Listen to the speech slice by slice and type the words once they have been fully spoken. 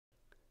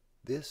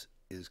This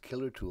is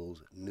Killer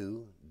Tools'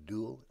 new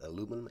dual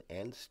aluminum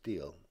and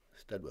steel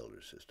stud welder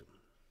system.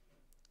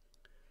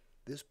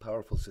 This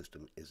powerful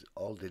system is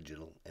all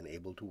digital and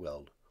able to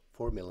weld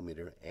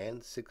 4mm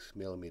and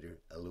 6mm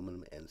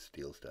aluminum and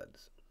steel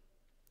studs.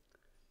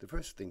 The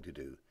first thing to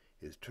do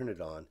is turn it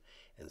on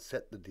and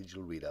set the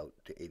digital readout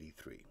to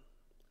 83.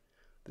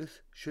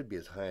 This should be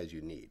as high as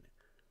you need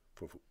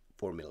for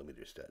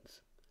 4mm studs.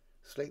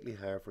 Slightly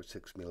higher for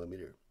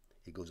 6mm.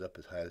 It goes up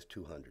as high as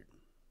 200.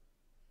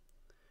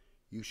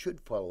 You should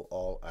follow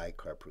all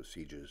ART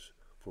procedures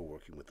for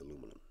working with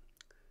aluminum,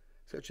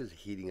 such as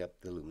heating up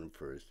the aluminum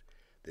first,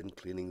 then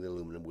cleaning the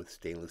aluminum with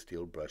stainless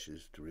steel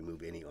brushes to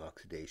remove any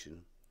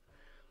oxidation.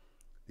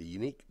 The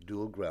unique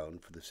dual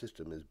ground for the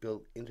system is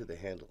built into the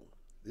handle.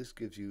 This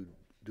gives you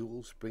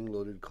dual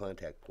spring-loaded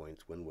contact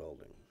points when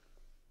welding.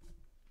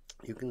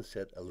 You can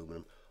set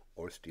aluminum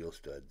or steel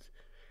studs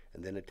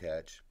and then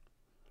attach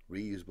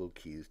reusable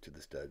keys to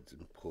the studs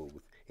and pull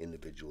with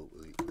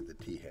the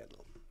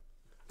T-handle.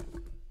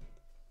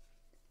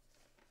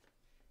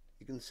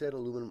 You can set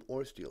aluminum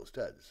or steel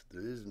studs.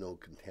 There is no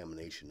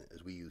contamination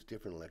as we use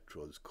different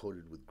electrodes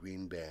coated with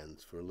green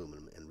bands for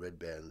aluminum and red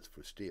bands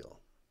for steel.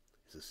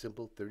 It's a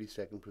simple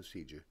 30-second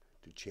procedure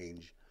to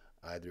change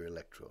either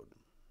electrode.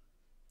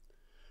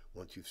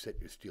 Once you've set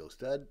your steel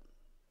stud,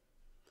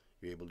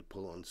 you're able to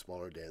pull on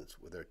smaller dents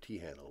with our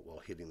T-handle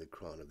while hitting the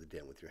crown of the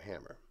dent with your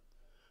hammer.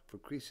 For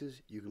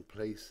creases, you can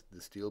place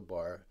the steel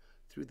bar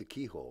through the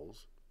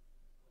keyholes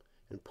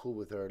and pull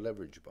with our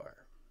leverage bar.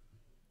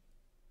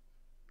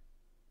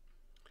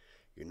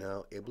 You're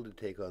now able to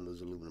take on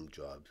those aluminum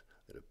jobs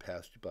that have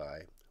passed you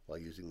by while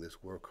using this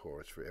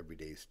workhorse for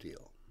everyday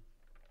steel.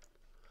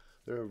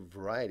 There are a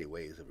variety of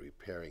ways of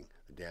repairing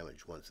the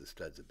damage once the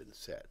studs have been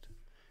set.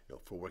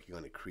 For working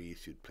on a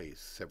crease, you'd place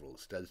several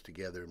studs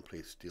together and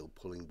place steel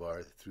pulling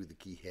bar through the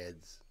key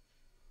heads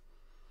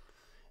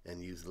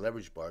and use the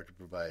leverage bar to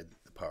provide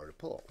the power to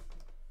pull.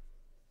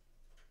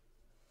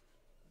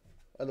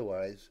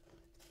 Otherwise,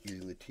 you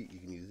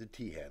can use the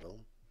T-handle,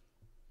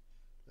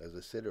 as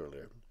I said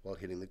earlier, while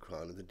hitting the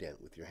crown of the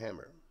dent with your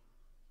hammer.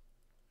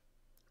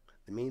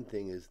 The main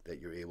thing is that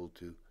you're able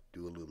to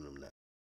do aluminum now.